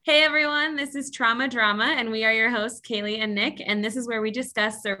Hey everyone, this is Trauma Drama, and we are your hosts, Kaylee and Nic, and this is where we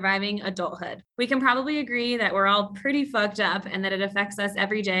discuss surviving adulthood. We can probably agree that we're all pretty fucked up and that it affects us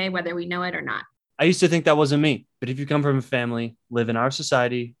every day, whether we know it or not. I used to think that wasn't me, but if you come from a family, live in our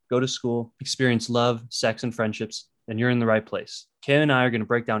society, go to school, experience love, sex, and friendships, then you're in the right place. Kay and I are going to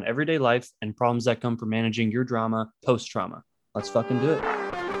break down everyday life and problems that come from managing your drama post trauma. Let's fucking do it.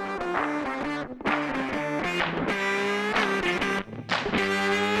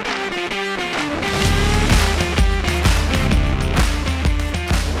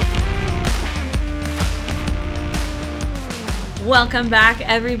 Welcome back,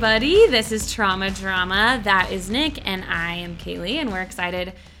 everybody. This is Trauma Drama. That is Nic, and I am Kaylee, and we're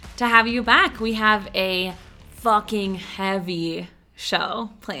excited to have you back. We have a fucking heavy show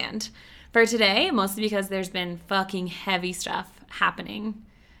planned for today, mostly because there's been fucking heavy stuff happening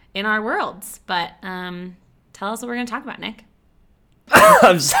in our worlds. But tell us what we're going to talk about, Nic.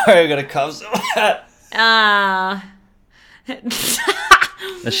 I'm sorry, I'm going to cough so bad.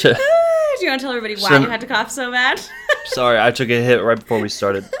 Do you want to tell everybody why you had to cough so bad? Sorry, I took a hit right before we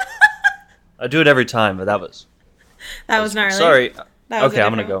started. I do it every time, but that was gnarly. Sorry. That was okay,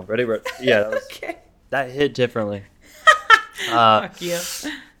 I'm going to go. Ready? Yeah, Okay. That hit differently. Fuck you.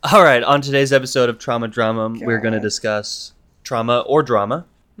 All right, on today's episode of Trauma Drama, we're going to discuss trauma or drama.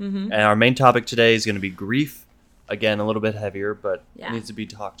 Mm-hmm. And our main topic today is going to be grief. Again, a little bit heavier, but it needs to be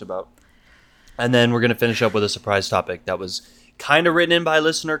talked about. And then we're going to finish up with a surprise topic that was kind of written in by a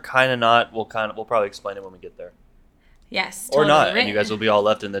listener, kind of not. We'll probably explain it when we get there. Yes, totally. Or not, and you guys will be all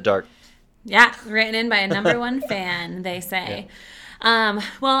left in the dark. Yeah, written in by a number one fan, they say. Yeah.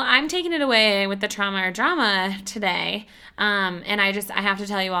 Well, I'm taking it away with the trauma or drama today. And I have to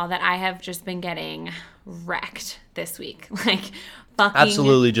tell you all that I have just been getting wrecked this week. Like, fucking...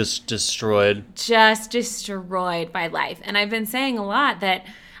 Absolutely just destroyed. Just destroyed by life. And I've been saying a lot that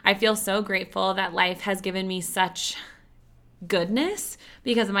I feel so grateful that life has given me such goodness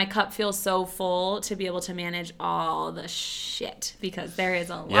because my cup feels so full to be able to manage all the shit because there is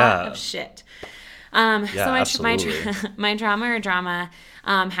a lot of shit. So my trauma or drama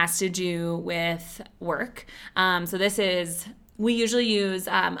has to do with work. We usually use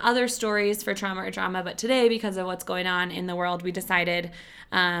other stories for trauma or drama, but today, because of what's going on in the world, we decided,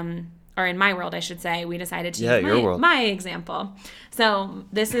 or in my world, I should say, we decided to use my example. So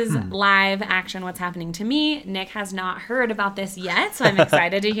this is live action, what's happening to me. Nic has not heard about this yet, so I'm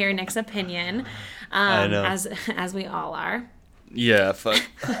excited to hear Nic's opinion, I know. as we all are. Yeah, fuck.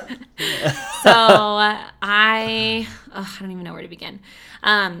 So I don't even know where to begin.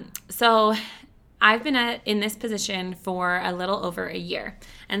 So I've been in this position for a little over a year.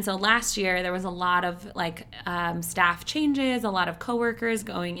 And so last year there was a lot of staff changes, a lot of coworkers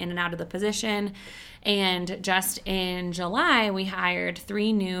going in and out of the position. And just in July, we hired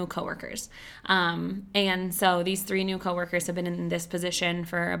 3 new coworkers. And so these 3 new coworkers have been in this position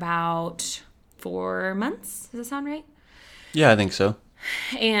for about 4 months. Does that sound right? Yeah, I think so.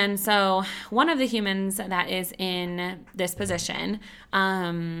 And so one of the humans that is in this position,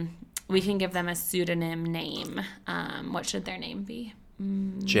 we can give them a pseudonym name. What should their name be?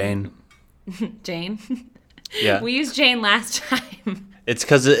 Jane. Jane? Yeah. We used Jane last time. It's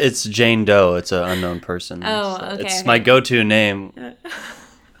because it's Jane Doe. It's an unknown person. Oh, okay. It's my go-to name.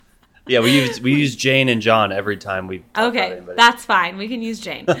 Yeah, we use Jane and John every time we talk about anybody. That's fine. We can use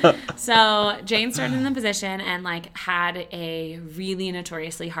Jane. So Jane started in the position and had a really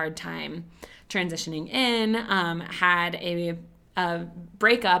notoriously hard time transitioning in. Had a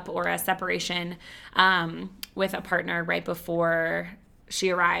breakup or a separation with a partner right before she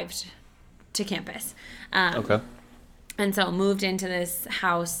arrived to campus. Okay. And so moved into this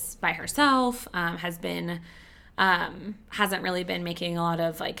house by herself, hasn't really been making a lot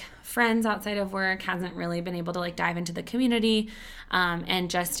of friends outside of work, hasn't really been able to dive into the community. And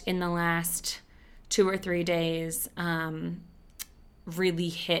just in the last 2 or 3 days, really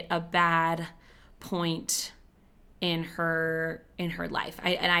hit a bad point in her life.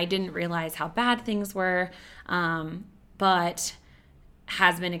 I didn't realize how bad things were, but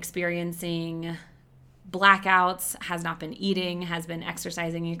has been experiencing blackouts, has not been eating, has been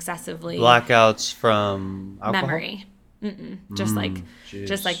exercising excessively. Blackouts from alcohol? Memory. Just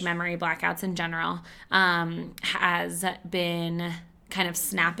memory blackouts in general. Has been kind of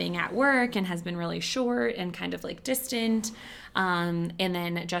snapping at work and has been really short and kind of distant. And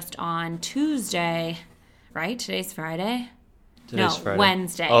then just on Tuesday, right? Today's Friday? Friday.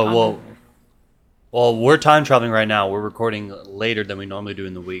 Wednesday. Oh, well, we're time traveling right now. We're recording later than we normally do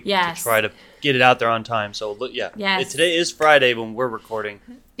in the week to try to get it out there on time. So, today is Friday when we're recording.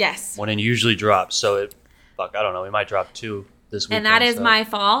 Yes. When it usually drops. So, I don't know. We might drop 2 this weekend. And that is my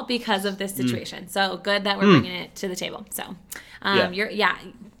fault because of this situation. So good that we're bringing it to the table. So,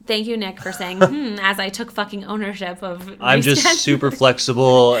 thank you, Nic, for saying, as I took fucking ownership of I'm just super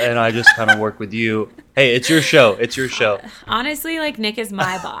flexible, and I just kind of work with you. Hey, it's your show. It's your show. Honestly, like, Nic is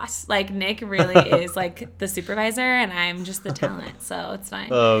my boss. Like, Nic really is, like, the supervisor, and I'm just the talent. So it's fine.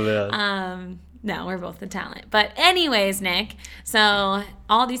 Oh, man. No, we're both the talent. But anyways, Nic, so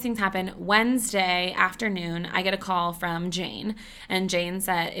all these things happen. Wednesday afternoon, I get a call from Jane. And Jane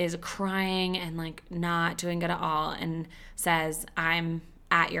is crying and, like, not doing good at all and says, I'm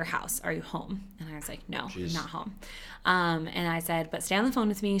at your house. Are you home? And I was like, no, I'm not home. And I said, but stay on the phone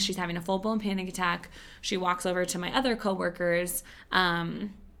with me. She's having a full-blown panic attack. She walks over to my other coworkers.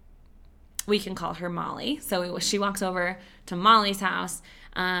 We can call her Molly. So she walks over to Molly's house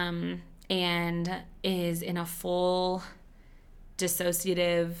and is in a full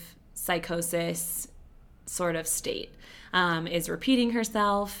dissociative psychosis sort of state. Is repeating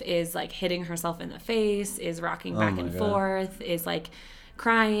herself, is like hitting herself in the face, is rocking back and forth, is like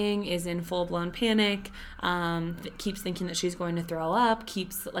crying, is in full-blown panic, keeps thinking that she's going to throw up,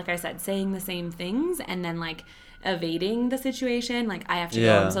 keeps, like I said, saying the same things, and then like evading the situation, like, I have to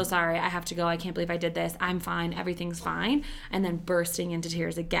go, I'm so sorry, I have to go, I can't believe I did this, I'm fine, everything's fine, and then bursting into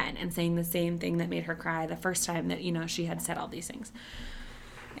tears again and saying the same thing that made her cry the first time that, you know, she had said all these things.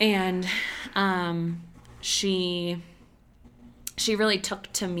 And she really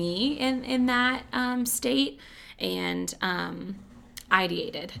took to me in that state and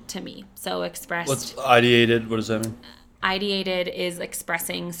ideated to me. So expressed. What's ideated? What does that mean? Ideated is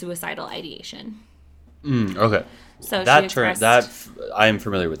expressing suicidal ideation. Okay. So that term, I am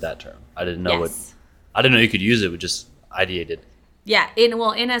familiar with that term. I didn't know I didn't know you could use it with just ideated. Yeah,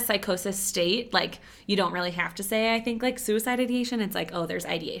 in a psychosis state, like, you don't really have to say, I think, like, suicide ideation. It's like, oh, there's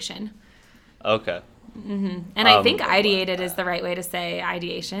ideation. Okay. And I think ideated is the right way to say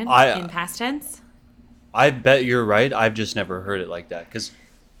ideation in past tense. I bet you're right. I've just never heard it like that. Because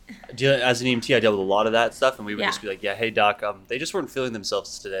as an EMT, I dealt with a lot of that stuff, and we would just be like, yeah, hey, doc, they just weren't feeling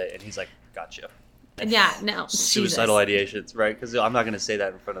themselves today. And he's like, gotcha. Yeah, no. Suicidal ideations, right? Because I'm not going to say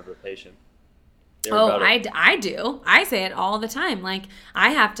that in front of the patient. I do. I say it all the time. Like,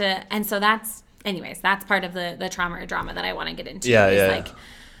 I have to, and so that's part of the trauma or drama that I want to get into. Like,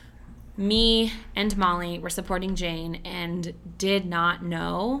 me and Molly were supporting Jane and did not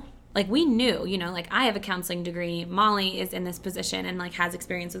know. Like, we knew, you know, like, I have a counseling degree. Molly is in this position and, like, has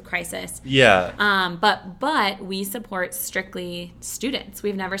experience with crisis. Yeah. But we support strictly students.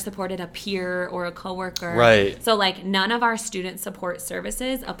 We've never supported a peer or a coworker. Right. So, like, none of our student support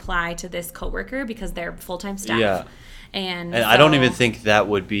services apply to this coworker because they're full-time staff. Yeah. And I don't even think that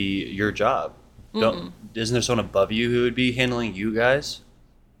would be your job. Isn't there someone above you who would be handling you guys?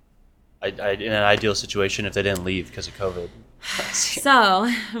 In an ideal situation, if they didn't leave because of COVID.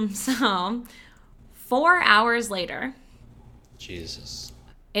 So 4 hours later, Jesus,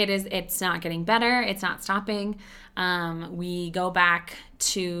 it's not getting better. It's not stopping. We go back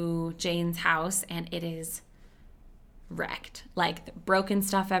to Jane's house and it is wrecked, like broken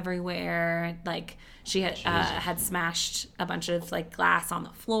stuff everywhere. Like, she had smashed a bunch of, like, glass on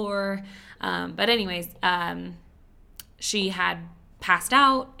the floor. But anyways, she had passed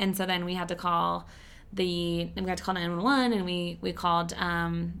out, and so then we had to call 911, and we called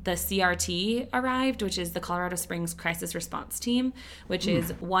the CRT arrived, which is the Colorado Springs Crisis Response Team, which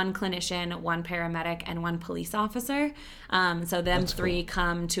is one clinician, one paramedic, and one police officer. So them three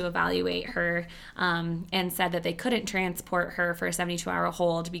come to evaluate her and said that they couldn't transport her for a 72-hour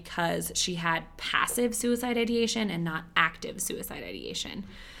hold because she had passive suicide ideation and not active suicide ideation.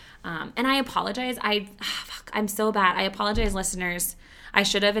 And I apologize. I'm so bad. I apologize, listeners. I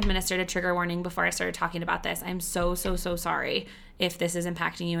should have administered a trigger warning before I started talking about this. I'm so sorry if this is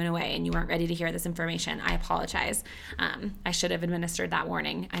impacting you in a way and you weren't ready to hear this information. I apologize. I should have administered that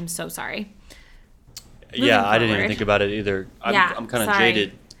warning. I'm so sorry. I didn't even think about it either. I'm kind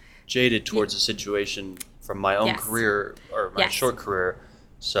of jaded towards the situation from my own career or my short career.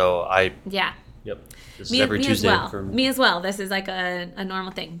 So Yep. This is every Tuesday for me. Me as well. This is like a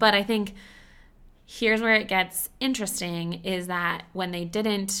normal thing. But I think here's where it gets interesting is that when they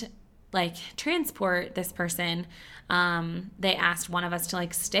didn't, like, transport this person, they asked one of us to,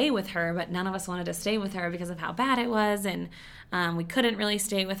 like, stay with her, but none of us wanted to stay with her because of how bad it was, and we couldn't really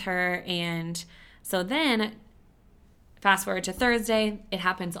stay with her. And so then fast forward to Thursday, it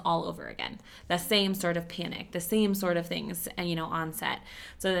happens all over again. The same sort of panic, the same sort of things, and, you know, on set.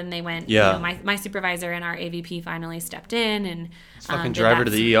 So then they went, you know, my supervisor and our AVP finally stepped in and fucking drive her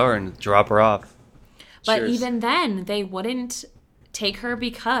to the ER and drop her off. But even then, they wouldn't take her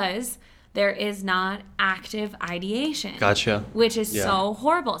because there is not active ideation. Gotcha. Which is so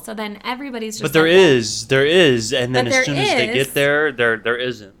horrible. So then everybody's just But there is, and then as soon as they get there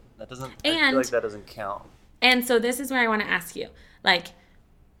isn't. That doesn't, I feel like that doesn't count. And so this is where I want to ask you, like,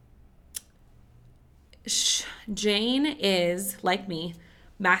 Jane is, like me,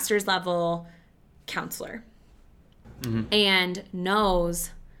 master's level counselor, and knows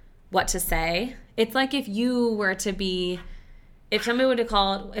what to say. It's like if somebody would have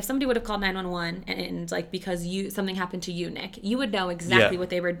called 911 and like, because something happened to you, Nick, you would know exactly what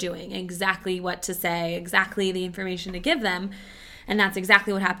they were doing, exactly what to say, exactly the information to give them. And that's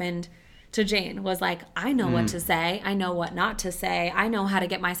exactly what happened to Jane. Was like, I know what to say, I know what not to say, I know how to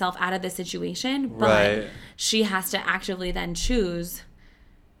get myself out of this situation, but she has to actively then choose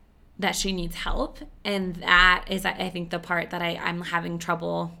that she needs help. And that is, I think, the part that I'm having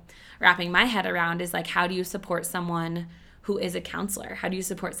trouble wrapping my head around, is like, how do you support someone who is a counselor? How do you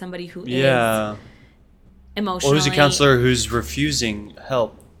support somebody who is emotionally... Or who's a counselor who's refusing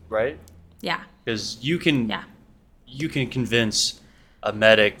help, right? Yeah. Because you can convince a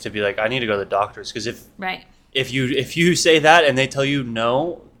medic to be like, I need to go to the doctors. Because if you say that and they tell you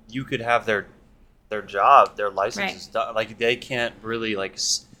no, you could have their job, their license is done. Like, they can't really, like...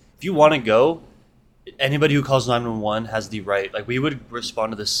 If you want to go, anybody who calls 911 has the right. Like, we would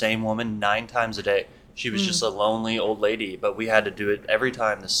respond to the same woman 9 times a day. She was just a lonely old lady, but we had to do it every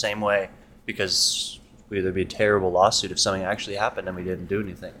time the same way, because there'd be a terrible lawsuit if something actually happened and we didn't do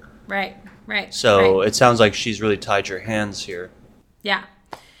anything. Right. So it sounds like she's really tied your hands here. Yeah.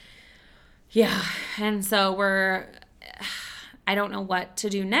 And so I don't know what to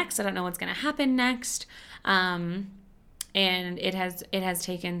do next. I don't know what's going to happen next. And it has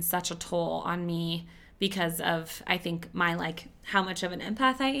taken such a toll on me because of, I think, my, like, how much of an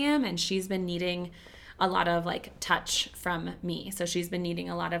empath I am. And she's been needing a lot of, like, touch from me. So she's been needing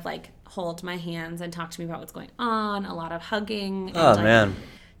a lot of, like, hold my hands and talk to me about what's going on, a lot of hugging. And, man.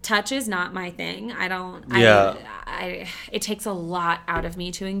 Touch is not my thing. It takes a lot out of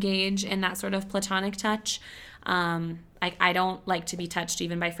me to engage in that sort of platonic touch. I don't like to be touched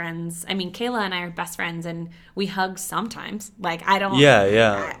even by friends. I mean, Kayla and I are best friends, and we hug sometimes. Like, I don't.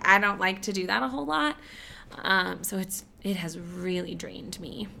 I don't like to do that a whole lot. So it has really drained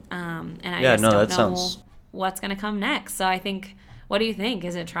me. And I just don't know what's going to come next. So I think, what do you think?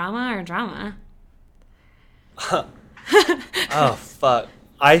 Is it trauma or drama? Oh, fuck.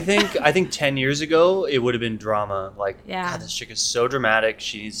 I think 10 years ago, it would have been drama. Like, God, this chick is so dramatic.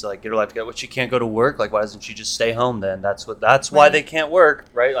 She needs to, like, get her life together. But she can't go to work. Like, why doesn't she just stay home then? That's why they can't work,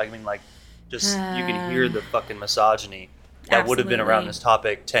 right? Like, I mean, like, just you can hear the fucking misogyny that would have been around this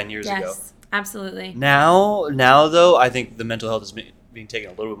topic 10 years ago. Yes, absolutely. Now, though, I think the mental health is being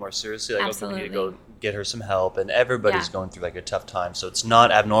taken a little bit more seriously. Like, okay, we need to go get her some help. And everybody's going through, like, a tough time. So it's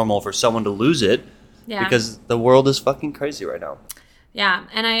not abnormal for someone to lose it because the world is fucking crazy right now. Yeah,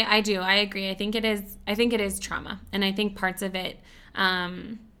 and I agree. I think it is trauma, and I think parts of it,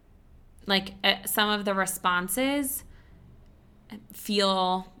 some of the responses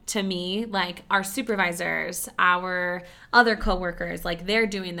feel to me like our supervisors, our other coworkers, like, they're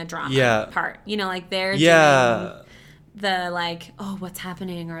doing the drama part. You know, like, they're doing the, like, oh, what's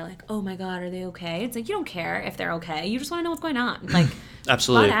happening, or like, oh my God, are they okay? It's like, you don't care if they're okay. You just want to know what's going on. Like,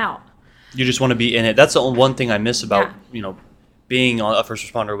 absolutely, butt out. You just want to be in it. That's the one thing I miss about being a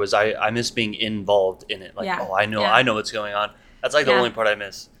first responder, was I miss being involved in it. Like, I know what's going on. That's like the only part I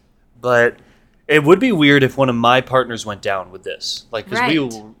miss. But it would be weird if one of my partners went down with this. Like, because we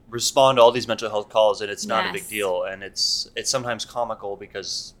will respond to all these mental health calls, and it's not a big deal. And it's sometimes comical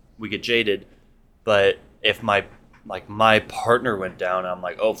because we get jaded. But if my partner went down, I'm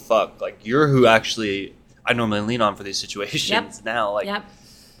like, oh, fuck. Like, you're who actually I normally lean on for these situations now. Like,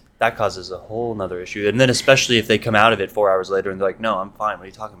 that causes a whole nother issue. And then especially if they come out of it 4 hours later and they're like, no, I'm fine. What are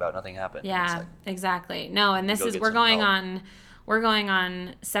you talking about? Nothing happened. Yeah, like, exactly. No, and this is, we're going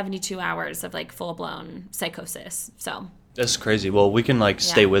on 72 hours of, like, full blown psychosis. So that's crazy. Well, we can, like,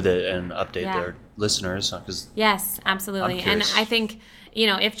 stay with it and update their listeners. Yes, absolutely. And I think,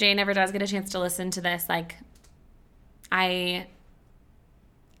 if Jane ever does get a chance to listen to this, like, I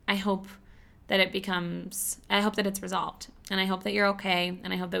hope that I hope that it's resolved, and I hope that you're okay,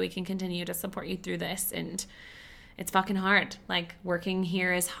 and I hope that we can continue to support you through this. And it's fucking hard. Like, working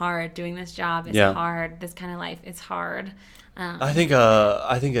here is hard. Doing this job is hard. This kind of life is hard. But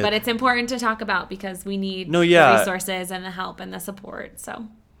it's important to talk about because we need the resources and the help and the support. So.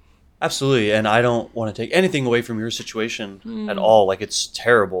 Absolutely. And I don't want to take anything away from your situation at all. Like, it's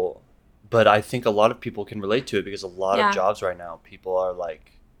terrible, but I think a lot of people can relate to it because a lot of jobs right now, people are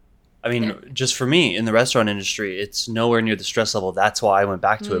like, I mean, just for me in the restaurant industry, it's nowhere near the stress level. That's why I went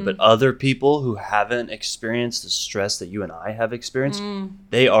back to it. But other people who haven't experienced the stress that you and I have experienced,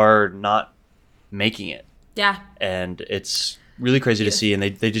 they are not making it. Yeah. And it's really crazy to see. And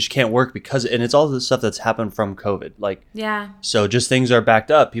they just can't work and it's all the stuff that's happened from COVID. Like, yeah. So just things are backed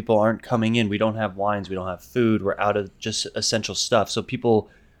up. People aren't coming in. We don't have wines. We don't have food. We're out of just essential stuff. So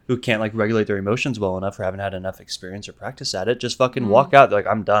people who can't like regulate their emotions well enough or haven't had enough experience or practice at it just fucking walk out. They're like,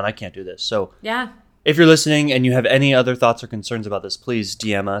 I'm done. I can't do this. So yeah, if you're listening and you have any other thoughts or concerns about this, please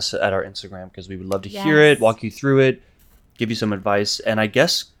DM us at our Instagram because we would love to hear it, walk you through it, give you some advice. And I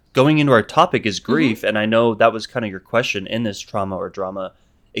guess going into our topic is grief. And I know that was kind of your question in this trauma or drama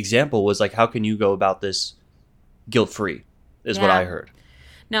example was like, how can you go about this guilt-free is what I heard.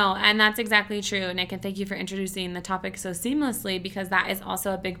 No, and that's exactly true, Nick, and thank you for introducing the topic so seamlessly because that is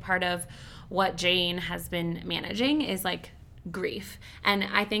also a big part of what Jane has been managing is like grief. And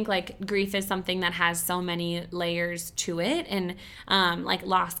I think like grief is something that has so many layers to it and like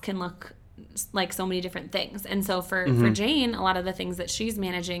loss can look like so many different things. And so for Jane, a lot of the things that she's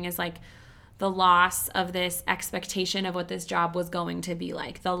managing is like the loss of this expectation of what this job was going to be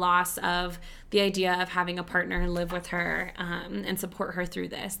like, the loss of the idea of having a partner live with her and support her through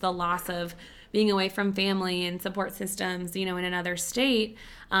this, the loss of being away from family and support systems, you know, in another state.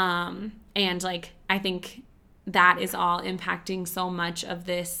 And like, I think that is all impacting so much of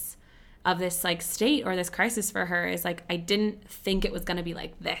this like state or this crisis for her is like, I didn't think it was going to be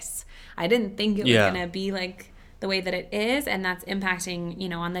like this. I didn't think it was going to be like the way that it is, and that's impacting, you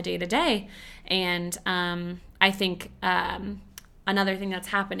know, on the day-to-day. And I think another thing that's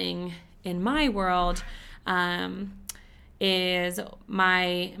happening in my world is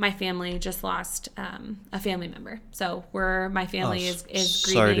my family just lost a family member. So my family is grieving.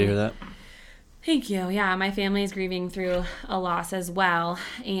 Sorry to hear that. Thank you. Yeah, my family is grieving through a loss as well.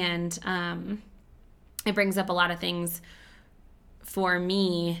 And it brings up a lot of things for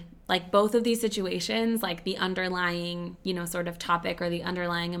me. Like both of these situations, like the underlying, you know, sort of topic or the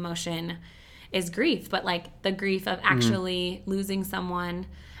underlying emotion is grief, but like the grief of actually losing someone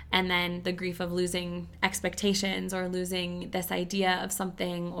and then the grief of losing expectations or losing this idea of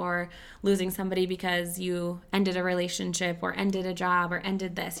something or losing somebody because you ended a relationship or ended a job or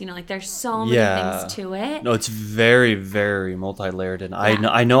ended this, you know, like there's so many things to it. No, it's very, very multi-layered. And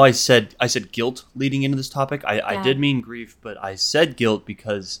I know I said guilt leading into this topic. I did mean grief, but I said guilt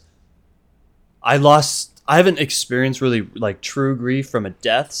because I haven't experienced really like true grief from a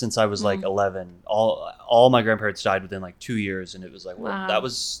death since I was like 11. All my grandparents died within like 2 years, and it was like, well, that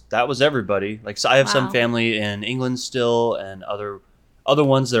was everybody. Like, so I have some family in England still, and other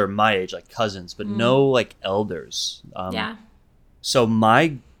ones that are my age, like cousins, but no like elders. So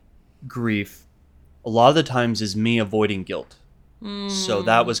my grief, a lot of the times, is me avoiding guilt. So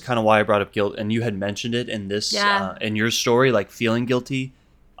that was kind of why I brought up guilt, and you had mentioned it in this in your story, like feeling guilty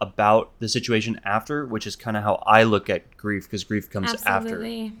about the situation after, which is kind of how I look at grief, because grief comes after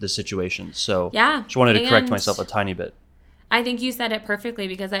the situation. So just wanted to correct myself a tiny bit. I think you said it perfectly,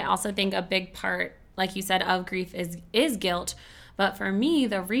 because I also think a big part, like you said, of grief is guilt. But for me,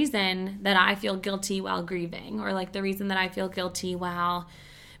 the reason that I feel guilty while grieving, or like the reason that I feel guilty while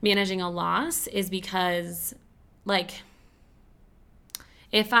managing a loss, is because like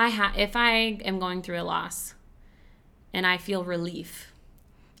if I am going through a loss and I feel relief,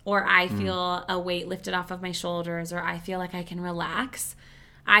 or I feel a weight lifted off of my shoulders, or I feel like I can relax,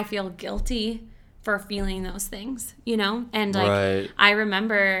 I feel guilty for feeling those things, you know? And like, I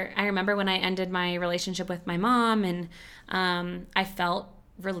remember when I ended my relationship with my mom, and I felt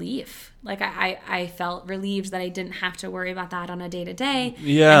relief. Like I felt relieved that I didn't have to worry about that on a day to day.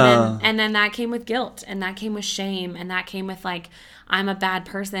 Yeah. And then that came with guilt, and that came with shame, and that came with like, I'm a bad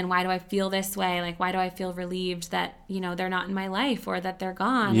person. Why do I feel this way? Like, why do I feel relieved that, you know, they're not in my life or that they're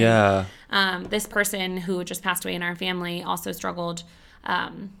gone? Yeah. And, this person who just passed away in our family also struggled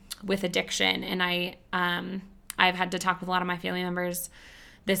with addiction. And I've had to talk with a lot of my family members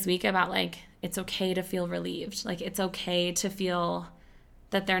this week about like, it's okay to feel relieved. Like, it's okay to feel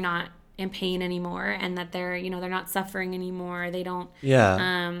that they're not in pain anymore, and that they're, you know, they're not suffering anymore. They don't,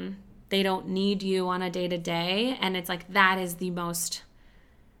 they don't need you on a day to day. And it's like, that is the most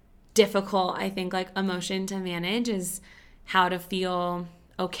difficult, I think, like emotion to manage, is how to feel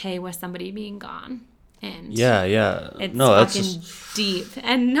okay with somebody being gone. And it's fucking deep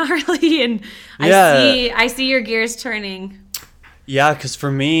and gnarly. And I see your gears turning. Yeah, because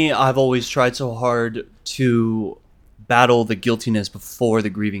for me, I've always tried so hard to battle the guiltiness before the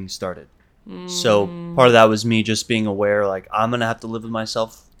grieving started. So part of that was me just being aware, like, I'm gonna have to live with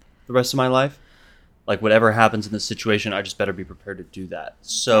myself the rest of my life. like whatever happens in this situation, I just better be prepared to do that.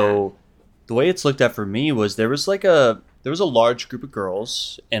 So the way it's looked at for me was there was a large group of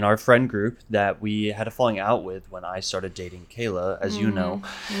girls in our friend group that we had a falling out with when I started dating Kayla, as you know.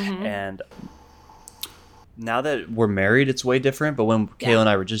 And now that we're married, it's way different. But when Kayla and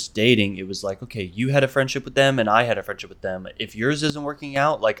I were just dating, it was like, okay, you had a friendship with them and I had a friendship with them. If yours isn't working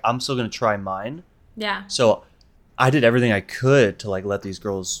out, like I'm still going to try mine. Yeah. So I did everything I could to like let these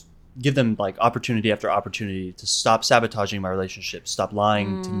girls, give them like opportunity after opportunity to stop sabotaging my relationship, stop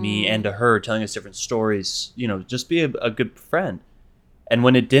lying to me and to her, telling us different stories, you know, just be a good friend. And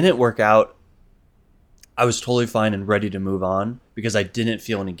when it didn't work out, I was totally fine and ready to move on because I didn't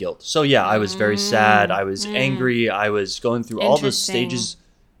feel any guilt. So yeah, I was very sad. I was angry. I was going through all the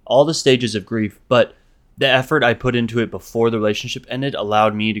stages of grief. But the effort I put into it before the relationship ended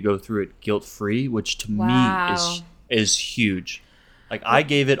allowed me to go through it guilt-free, which to me is huge. Like I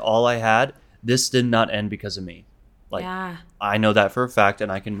gave it all I had. This did not end because of me. Like I know that for a fact, and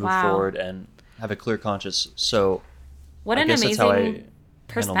I can move forward and have a clear conscience. So what an amazing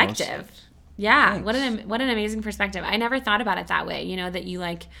perspective. Yeah. Thanks. What an amazing perspective. I never thought about it that way. You know, that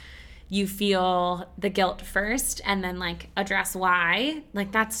you feel the guilt first and then like address why.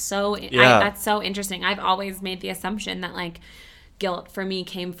 Like that's so that's so interesting. I've always made the assumption that like guilt for me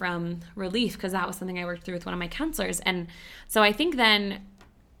came from relief because that was something I worked through with one of my counselors. And so I think then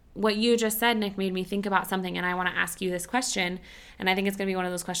what you just said, Nick, made me think about something, and I want to ask you this question, and I think it's going to be one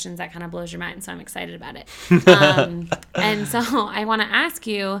of those questions that kind of blows your mind, so I'm excited about it. And so I want to ask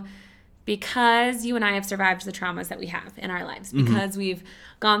you, because you and I have survived the traumas that we have in our lives, because we've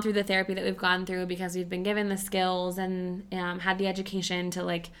gone through the therapy that we've gone through, because we've been given the skills and had the education to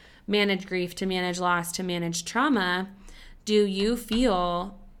like manage grief, to manage loss, to manage trauma, do you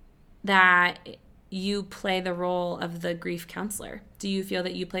feel that you play the role of the grief counselor? Do you feel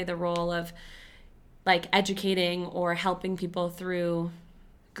that you play the role of like educating or helping people through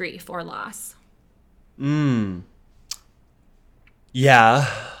grief or loss? Yeah.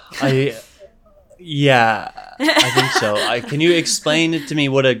 I think so. Can you explain it to me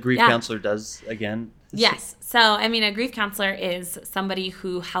what a grief counselor does again? Yes. So, I mean, a grief counselor is somebody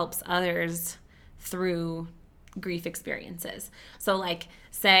who helps others through grief experiences. So, like,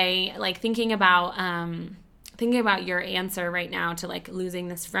 say, like thinking about your answer right now to like losing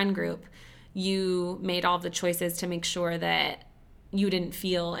this friend group, you made all the choices to make sure that you didn't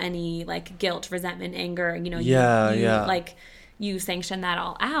feel any like guilt, resentment, anger. You know, like you sanctioned that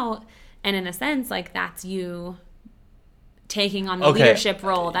all out. And in a sense, like that's you taking on the leadership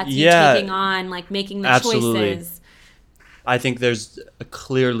role. That's you taking on like making the choices. I think there's a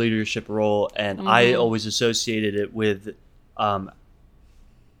clear leadership role, and I always associated it with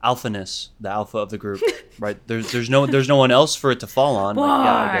alphaness, the alpha of the group. Right? There's no one else for it to fall on.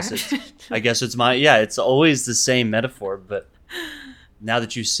 Like, I guess it's it's always the same metaphor, but now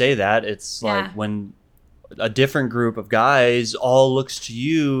that you say that, it's like when a different group of guys all looks to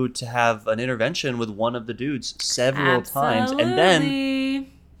you to have an intervention with one of the dudes several times. And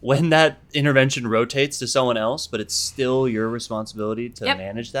then when that intervention rotates to someone else, but it's still your responsibility to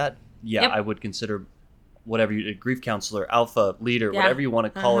manage that, I would consider whatever a grief counselor, alpha, leader, whatever you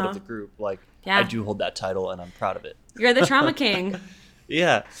want to call it of the group. Like, I do hold that title, and I'm proud of it. You're the trauma king.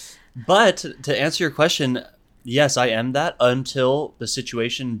 Yeah. But to answer your question, yes, I am that until the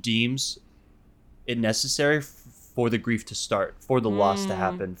situation deems it necessary for the grief to start, for the loss to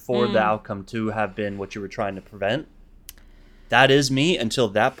happen, for the outcome to have been what you were trying to prevent. That is me until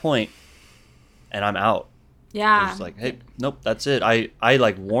that point, and I'm out. Yeah. It's like, hey, nope, that's it. I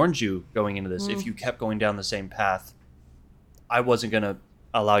like warned you going into this. If you kept going down the same path, I wasn't going to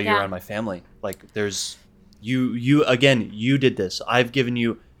allow you around my family. Like there's you again, you did this. I've given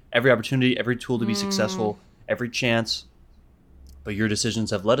you every opportunity, every tool to be successful, every chance, but your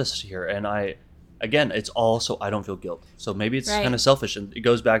decisions have led us here. And again, it's all so I don't feel guilt. So maybe it's kind of selfish, and it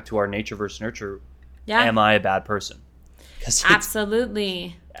goes back to our nature versus nurture. Yeah. Am I a bad person?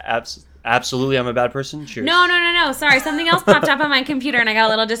 Absolutely. Absolutely, I'm a bad person. Cheers. No. Sorry, something else popped up on my computer, and I got a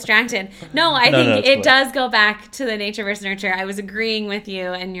little distracted. No, I think it does go back to the nature versus nurture. I was agreeing with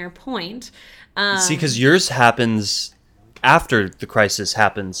you and your point. See, because yours happens after the crisis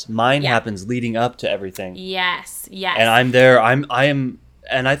happens. Mine happens leading up to everything. Yes. And I'm there. I am,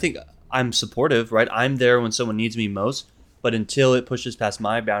 and I think I'm supportive, right? I'm there when someone needs me most, but until it pushes past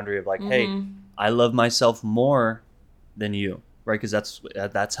my boundary of like, hey, I love myself more than you, right? Because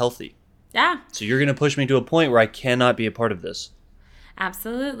that's healthy. Yeah. So you're going to push me to a point where I cannot be a part of this.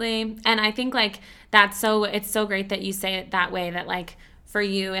 Absolutely. And I think like it's so great that you say it that way, that like for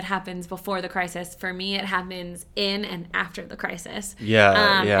you, it happens before the crisis. For me, it happens in and after the crisis.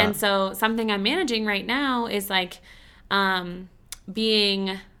 Yeah. And so something I'm managing right now is like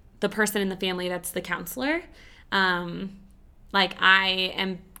being the person in the family that's the counselor. Like I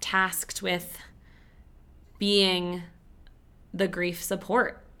am tasked with being the grief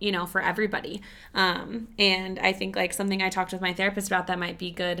support, you know, for everybody. And I think like something I talked with my therapist about that might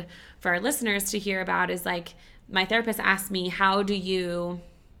be good for our listeners to hear about is like, my therapist asked me, how do you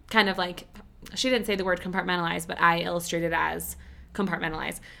kind of like, she didn't say the word compartmentalize, but I illustrated as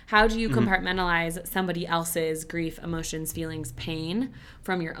compartmentalize. How do you compartmentalize somebody else's grief, emotions, feelings, pain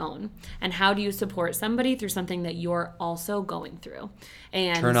from your own? And how do you support somebody through something that you're also going through?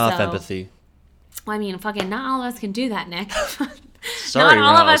 And turn off empathy. Well, I mean, fucking not all of us can do that, Nick. Sorry, not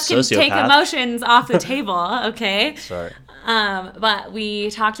all of us can take emotions off the table, okay? Sorry. But we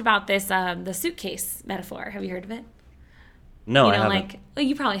talked about this, the suitcase metaphor. Have you heard of it? No, you know, I haven't. like, well,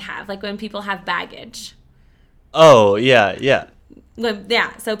 you probably have. Like when people have baggage. Oh, yeah.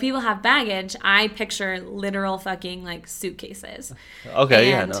 Yeah, so people have baggage. I picture literal fucking like suitcases.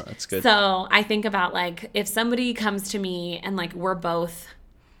 Okay, no, that's good. So I think about like if somebody comes to me and like we're both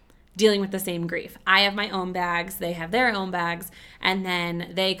dealing with the same grief. I have my own bags, they have their own bags, and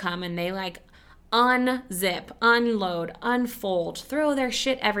then they come and they like unzip, unload, unfold, throw their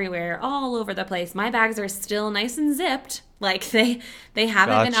shit everywhere, all over the place. My bags are still nice and zipped. Like they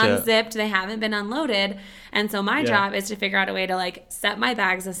haven't been unzipped, they haven't been unloaded. And so my job is to figure out a way to like set my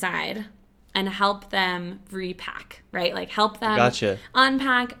bags aside and help them repack, right? Like help them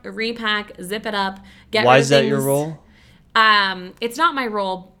unpack, repack, zip it up, get rid of things. Why is that your role? It's not my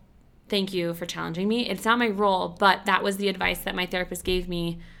role. Thank you for challenging me. It's not my role, but that was the advice that my therapist gave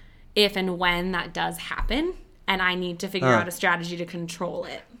me if and when that does happen, and I need to figure out a strategy to control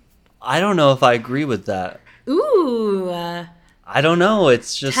it. I don't know if I agree with that. Ooh. I don't know.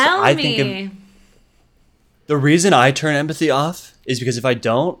 It's just Tell I me. think the reason I turn empathy off is because if I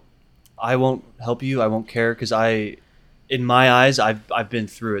don't, I won't help you. I won't care because in my eyes, I've been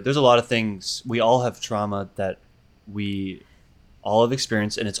through it. There's a lot of things. We all have trauma that we all have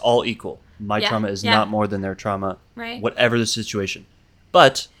experienced, and it's all equal. My trauma is not more than their trauma, right? Whatever the situation.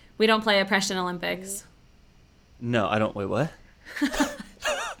 But we don't play Oppression Olympics. No, I don't. Wait, what?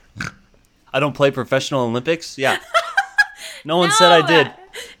 I don't play professional Olympics? Yeah. No one said I did.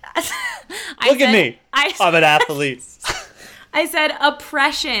 Look at me. I'm an athlete. I said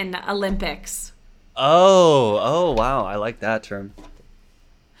Oppression Olympics. Oh, wow. I like that term.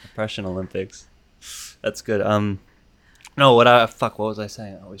 Oppression Olympics. That's good. No, what was I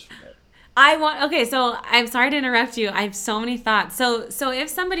saying? I always forget. Okay, so I'm sorry to interrupt you. I have so many thoughts. So if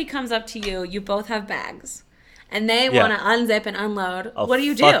somebody comes up to you, you both have bags, and they want to unzip and unload, what do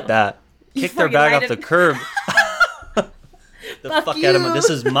you do? Fuck that. Kick their bag off the curb. The fuck out of me. This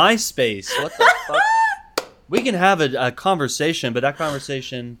is my space. What the fuck? We can have a conversation, but that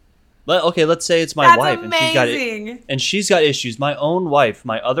conversation... let's say it's my wife. Amazing. And she's got issues. My own wife,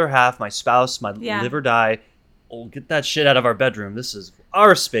 my other half, my spouse, my live or die. Oh, get that shit out of our bedroom. This is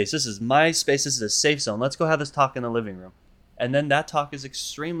our space. This is my space. This is a safe zone. Let's go have this talk in the living room. And then that talk is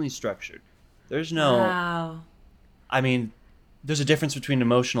extremely structured. There's no... Wow. I mean, there's a difference between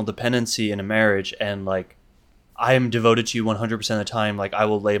emotional dependency in a marriage and, like, I am devoted to you 100% of the time. Like, I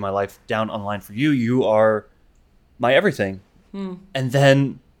will lay my life down on the line for you. You are my everything. And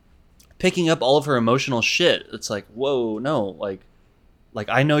then picking up all of her emotional shit, it's like, whoa, no. Like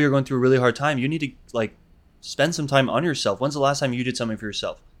I know you're going through a really hard time. You need to, like, spend some time on yourself. When's the last time you did something for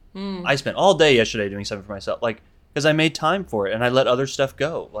yourself? I spent all day yesterday doing something for myself. Like, because I made time for it and I let other stuff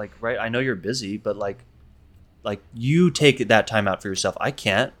go. Like, right, I know you're busy, but, like you take that time out for yourself. I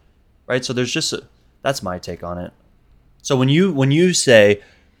can't, right? So there's just that's my take on it. So when you say,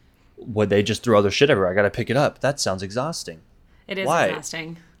 would they just throw other shit everywhere? I got to pick it up. That sounds exhausting. It is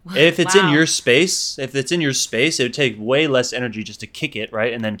exhausting. If it's in your space, it would take way less energy just to kick it,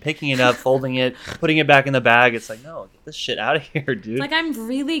 right? And then picking it up, folding it, putting it back in the bag. It's like, no, get this shit out of here, dude. Like, I'm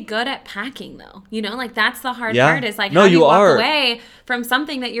really good at packing, though. You know, like, that's the hard part is, like, no, how do you walk away from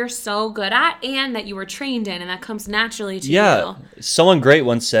something that you're so good at and that you were trained in and that comes naturally to you. Yeah. Someone great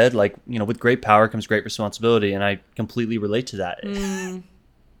once said, like, you know, with great power comes great responsibility. And I completely relate to that.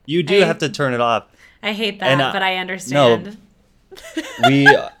 You do have to turn it off. I hate that, but I understand. No.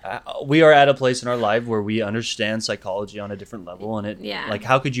 we are at a place in our life where we understand psychology on a different level, and like,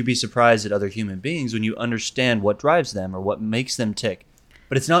 how could you be surprised at other human beings when you understand what drives them or what makes them tick?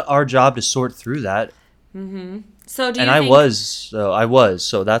 But it's not our job to sort through that. So I was,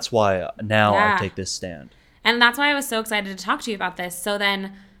 so that's why now I take this stand. And that's why I was so excited to talk to you about this.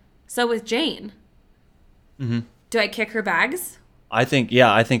 So with Jane, do I kick her bags I think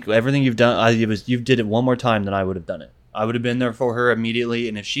everything you've done, you did it one more time than I would have done it. I would have been there for her immediately,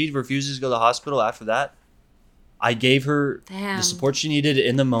 and if she refuses to go to the hospital after that, I gave her the support she needed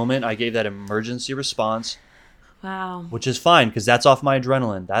in the moment. I gave that emergency response. Wow. Which is fine, because that's off my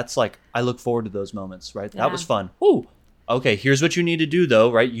adrenaline. That's like, I look forward to those moments, right? Yeah. That was fun. Ooh. Okay, here's what you need to do,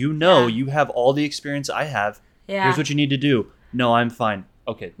 though, right? You have all the experience I have. Yeah. Here's what you need to do. No, I'm fine.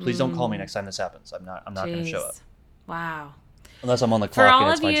 Okay, please don't call me next time this happens. I'm not going to show up. Wow. Unless I'm on the clock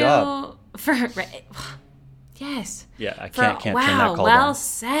and it's my job. Yes. Yeah, I can't turn that call well down.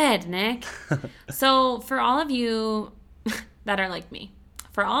 said, Nick. So for all of you that are like me,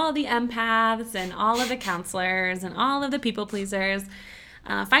 for all the empaths and all of the counselors and all of the people pleasers,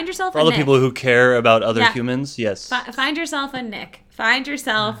 find yourself for all the people who care about other humans, yes. Find yourself a Nick. Find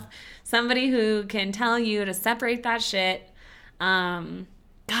yourself somebody who can tell you to separate that shit.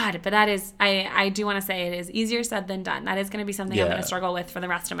 God, but that is, I do want to say it is easier said than done. That is going to be something I'm going to struggle with for the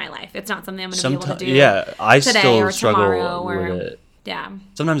rest of my life. It's not something I'm going to be able to do I today still or struggle tomorrow with it. Yeah.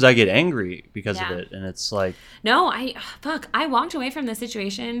 Sometimes I get angry because of it, and it's like... No, I walked away from the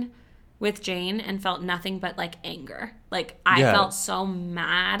situation with Jane and felt nothing but, like, anger. Like, I felt so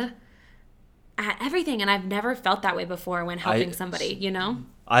mad at everything, and I've never felt that way before when helping somebody, you know?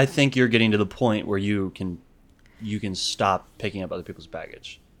 I think you're getting to the point where you can stop picking up other people's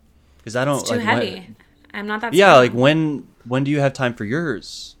baggage. Because I don't... It's too heavy. I'm not that Yeah, strong. like, when do you have time for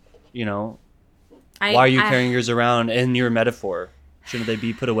yours? You know? Why are you carrying yours around in your metaphor? Shouldn't they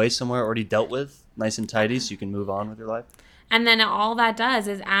be put away somewhere, already dealt with, nice and tidy, so you can move on with your life? And then all that does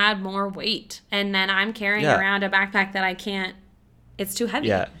is add more weight. And then I'm carrying around a backpack that I can't... It's too heavy.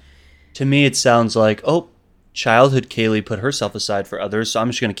 Yeah. To me, it sounds like, childhood Kaylee put herself aside for others, so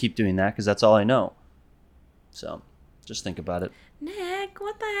I'm just going to keep doing that because that's all I know. So, just think about it. Nick,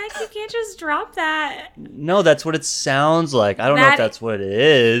 what the heck? You can't just drop that. No, that's what it sounds like. I don't know if that's what it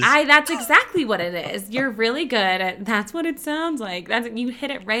is. That's exactly what it is. You're really good at that's what it sounds like. You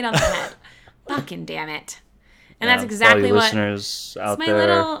hit it right on the head. Fucking damn it. And that's exactly what listeners out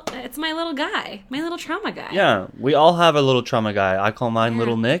there. It's my little guy, my little trauma guy. Yeah, we all have a little trauma guy. I call mine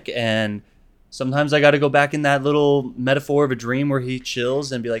Little Nick, and sometimes I got to go back in that little metaphor of a dream where he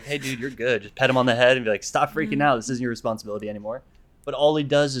chills and be like, "Hey, dude, you're good." Just pet him on the head and be like, "Stop freaking out. This isn't your responsibility anymore." But all he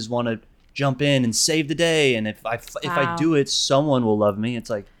does is want to jump in and save the day. And if I do it, someone will love me. It's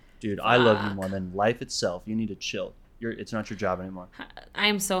like, dude, I love you more than life itself. You need to chill. It's not your job anymore. I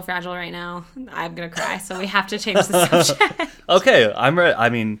am so fragile right now. I'm gonna cry. So we have to change the subject. Okay, I'm ready. I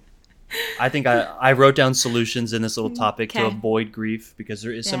mean, I think I wrote down solutions in this little topic to avoid grief, because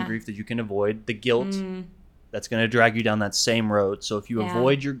there is some grief that you can avoid. The guilt that's going to drag you down that same road. So if you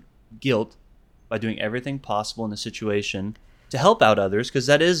avoid your guilt by doing everything possible in the situation to help out others, because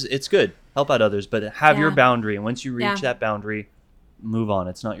it's good, help out others, but have your boundary. And once you reach that boundary, move on.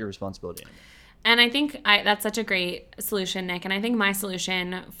 It's not your responsibility anymore. And I think that's such a great solution, Nick. And I think my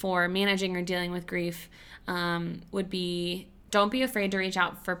solution for managing or dealing with grief would be, don't be afraid to reach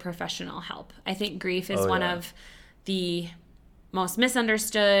out for professional help. I think grief is one of the most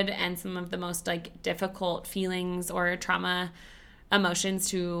misunderstood and some of the most difficult feelings or trauma emotions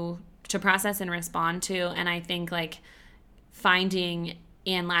to process and respond to. And I think finding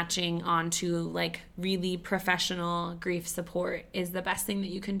and latching onto really professional grief support is the best thing that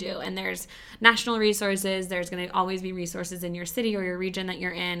you can do. And there's national resources. There's going to always be resources in your city or your region that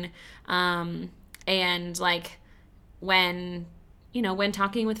you're in. And when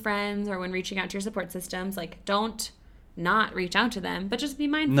talking with friends or when reaching out to your support systems, don't not reach out to them, but just be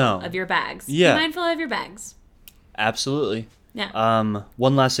mindful of your bags. Yeah. Be mindful of your bags. Absolutely. Yeah.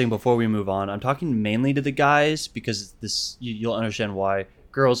 One last thing before we move on. I'm talking mainly to the guys because you'll understand why.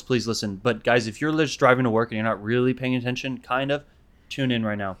 Girls, please listen. But guys, if you're just driving to work and you're not really paying attention, tune in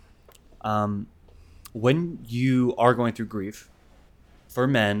right now. When you are going through grief, for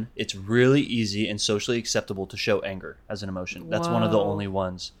men, it's really easy and socially acceptable to show anger as an emotion. That's one of the only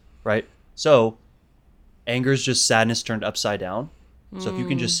ones, right? So anger is just sadness turned upside down. So if you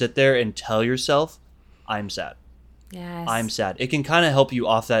can just sit there and tell yourself, I'm sad. Yes. I'm sad. It can kind of help you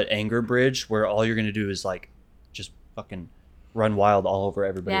off that anger bridge where all you're going to do is just fucking run wild all over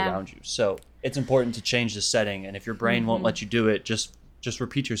everybody around you. So it's important to change the setting. And if your brain won't let you do it, just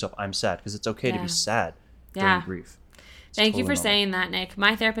repeat to yourself, I'm sad, because it's okay to be sad during grief. Thank you for saying that, Nick.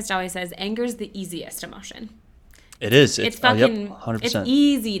 My therapist always says anger is the easiest emotion. It is. It's fucking, 100%. It's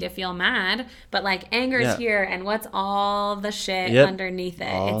easy to feel mad, but anger is here, and what's all the shit underneath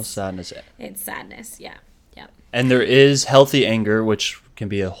it? All sadness. It's sadness, yeah. And there is healthy anger, which can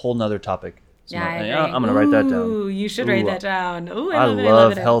be a whole nother topic. So I agree. I'm going to write that down. Ooh, you should write that down. Ooh, I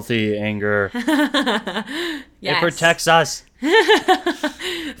love healthy anger. Yes. It protects us.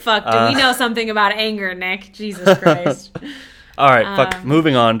 Fuck, do we know something about anger, Nick? Jesus Christ. All right,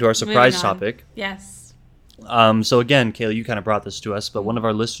 moving on to our surprise topic. Yes. So again, Kaylee, you kind of brought this to us, but one of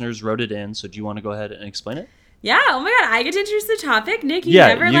our listeners wrote it in, so do you want to go ahead and explain it? Yeah, oh my God, I get to introduce the topic? Nick, you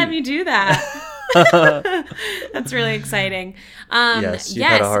never let me do that. That's really exciting. Yes, you've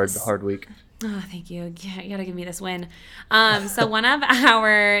had a hard week. Oh, thank you. Yeah, you gotta give me this win. So one of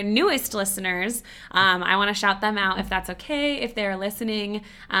our newest listeners, I want to shout them out if that's okay, if they're listening.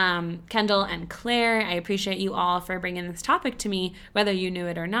 Kendall and Claire, I appreciate you all for bringing this topic to me, whether you knew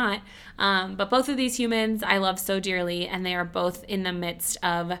it or not. But both of these humans I love so dearly, and they are both in the midst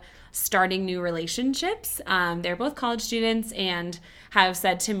of starting new relationships. They're both college students and have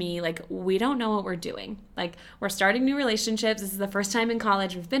said to me, like, we don't know what we're doing. Like, we're starting new relationships. This is the first time in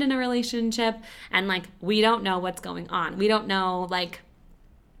college we've been in a relationship, and like, we don't know what's going on. We don't know, like,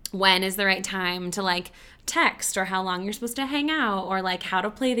 when is the right time to like text, or how long you're supposed to hang out, or like how to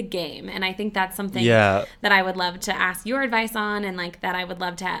play the game. And I think that's something that I would love to ask your advice on, and like that I would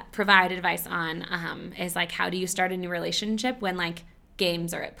love to provide advice on, is like, how do you start a new relationship when like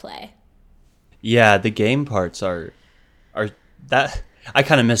games are at play? Yeah, the game parts are that I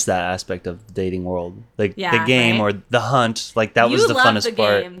kind of miss that aspect of the dating world. Like the game, right? Or the hunt, like that was the funnest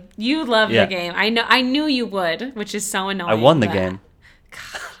part. Game. You love the game. I knew you would, which is so annoying. I won the game.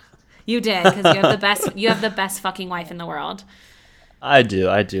 God, you did, because you have the best fucking wife in the world. I do.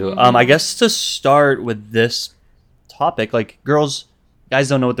 Mm-hmm. I guess to start with this topic, like guys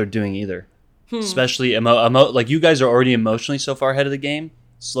don't know what they're doing either. Especially like you guys are already emotionally so far ahead of the game.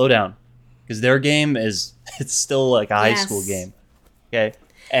 Slow down, because their game it's still like a high school game. Okay,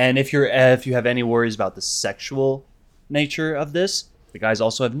 and if you have any worries about the sexual nature of this, the guys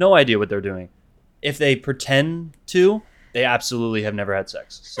also have no idea what they're doing. If they pretend to, they absolutely have never had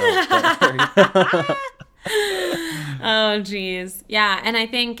sex. So don't worry. Oh geez, yeah, and I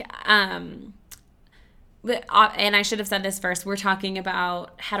think and I should have said this first, we're talking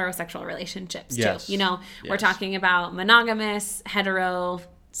about heterosexual relationships too. You know, we're talking about monogamous, hetero,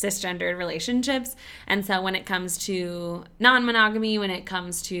 cisgendered relationships. And so when it comes to non-monogamy, when it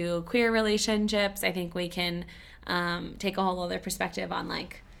comes to queer relationships, I think we can take a whole other perspective on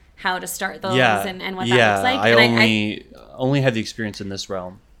like how to start those and what that looks like. I only have the experience in this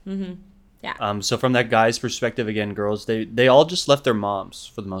realm. Mm-hmm. Yeah. So from that guy's perspective, again, girls, they all just left their moms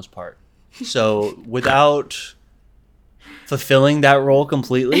for the most part. So without fulfilling that role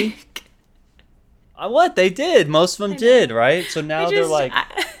completely, what they did, most of them did, right? So now they're like,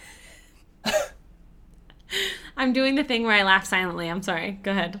 I'm doing the thing where I laugh silently. I'm sorry.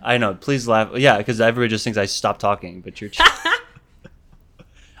 Go ahead. I know. Please laugh. Yeah, because everybody just thinks I stopped talking, but you're.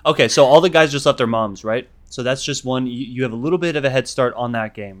 Okay, so all the guys just left their moms, right? So that's just one. You have a little bit of a head start on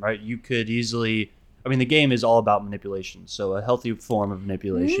that game, right? You could easily. I mean, the game is all about manipulation, so a healthy form of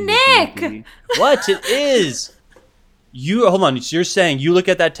manipulation. Nick! What? It is! Hold on, so you're saying you look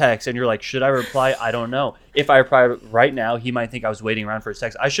at that text and you're like, should I reply? I don't know. If I reply right now, he might think I was waiting around for his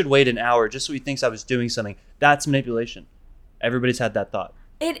text. I should wait an hour just so he thinks I was doing something. That's manipulation. Everybody's had that thought.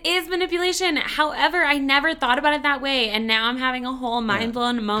 It is manipulation. However, I never thought about it that way, and now I'm having a whole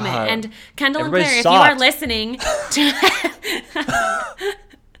mind-blown moment. God. And Kendall and Claire, if you are listening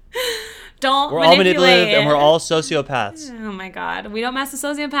don't We're all manipulative and we're all sociopaths. Oh my God. We don't mess with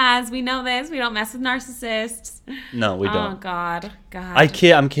sociopaths. We know this. We don't mess with narcissists. No, we don't. Oh God.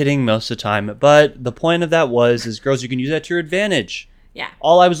 I'm kidding most of the time. But the point of that is girls, you can use that to your advantage. Yeah.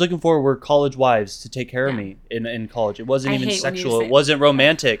 All I was looking for were college wives to take care of me in college. It wasn't even sexual. It wasn't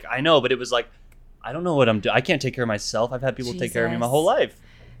romantic. I know, but it was like, I don't know what I'm doing. I can't take care of myself. I've had people take care of me my whole life.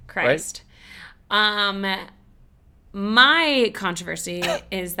 Christ. Right? My controversy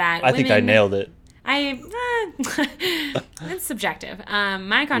is that I think I nailed it. It's subjective.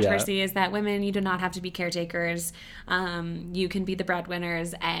 My controversy is that women, you do not have to be caretakers. You can be the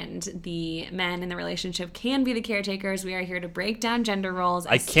breadwinners, and the men in the relationship can be the caretakers. We are here to break down gender roles.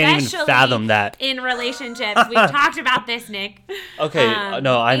 I can't even fathom that. In relationships. We've talked about this, Nick. Okay,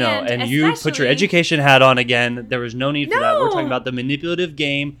 no, I know. And you put your education hat on again. There was no need for that. We're talking about the manipulative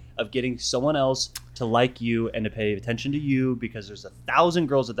game of getting someone else to like you and to pay attention to you because there's 1,000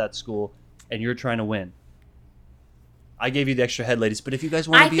 girls at that school and you're trying to win. I gave you the extra head, ladies, but if you guys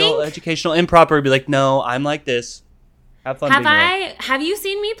want to be all educational improper, be like, no, I'm like this. Have fun. Have you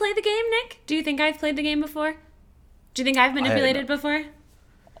seen me play the game, Nick? Do you think I've played the game before? Do you think I've manipulated before?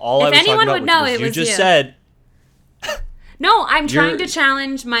 If anyone would know, it was you. Just said. No, I'm trying to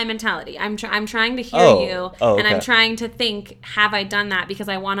challenge my mentality. I'm trying to hear you, and I'm trying to think, have I done that? Because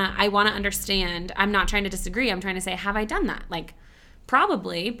I wanna understand. I'm not trying to disagree. I'm trying to say, have I done that? Like,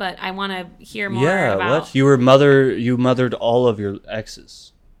 Probably, but I want to hear more about... What? You mothered all of your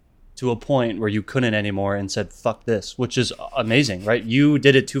exes to a point where you couldn't anymore and said, fuck this, which is amazing, right? You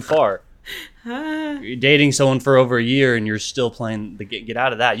did it too far. You're dating someone for over a year and you're still playing the get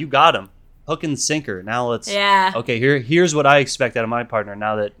out of that. You got him. Hook and sinker. Now let's... Yeah. Okay, here's what I expect out of my partner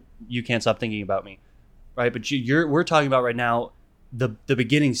now that you can't stop thinking about me, right? But we're talking about right now the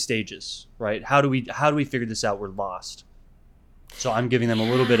beginning stages, right? How do we figure this out? We're lost. So I'm giving them a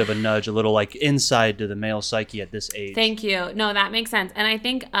little bit of a nudge, a little like insight to the male psyche at this age. Thank you. No, that makes sense. And I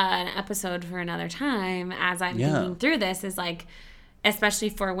think an episode for another time, as I'm thinking through this, is like, especially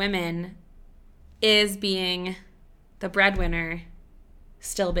for women, is being the breadwinner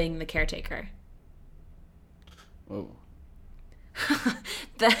still being the caretaker. Oh.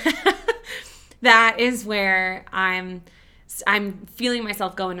 That is where I'm feeling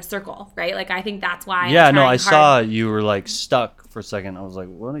myself go in a circle, right? Like, I think that's why I saw you were like stuck for a second. I was like,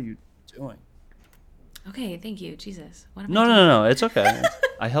 what are you doing? Okay, thank you. Jesus. What am I doing? No, it's okay.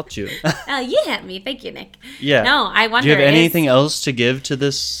 I helped you. You helped me. Thank you, Nick. Yeah. No, I wonder. Do you have anything else to give to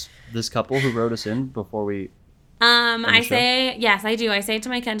this couple who wrote us in before we... Yes, I do. I say to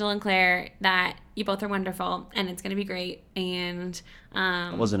my Kendall and Claire that you both are wonderful and it's going to be great. And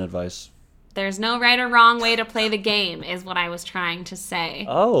that wasn't advice. There's no right or wrong way to play the game is what I was trying to say.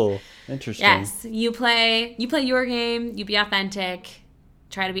 Oh, interesting. Yes, you play your game, you be authentic,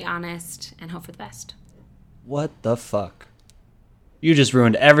 try to be honest, and hope for the best. What the fuck? You just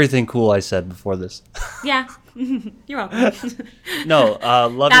ruined everything cool I said before this. Yeah. You're welcome. No,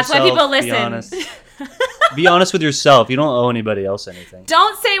 love That's yourself. That's why people listen. Be honest. Be honest with yourself. You don't owe anybody else anything.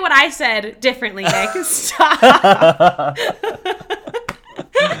 Don't say what I said differently, Nick. Stop.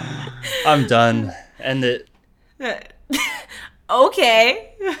 I'm done. End it.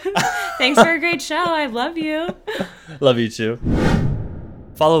 Okay. Thanks for a great show. I love you. Love you too.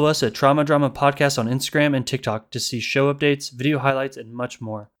 Follow us at Trauma Drama Podcast on Instagram and TikTok to see show updates, video highlights, and much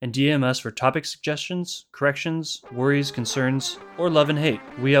more. And DM us for topic suggestions, corrections, worries, concerns, or love and hate.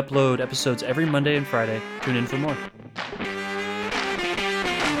 We upload episodes every Monday and Friday. Tune in for more.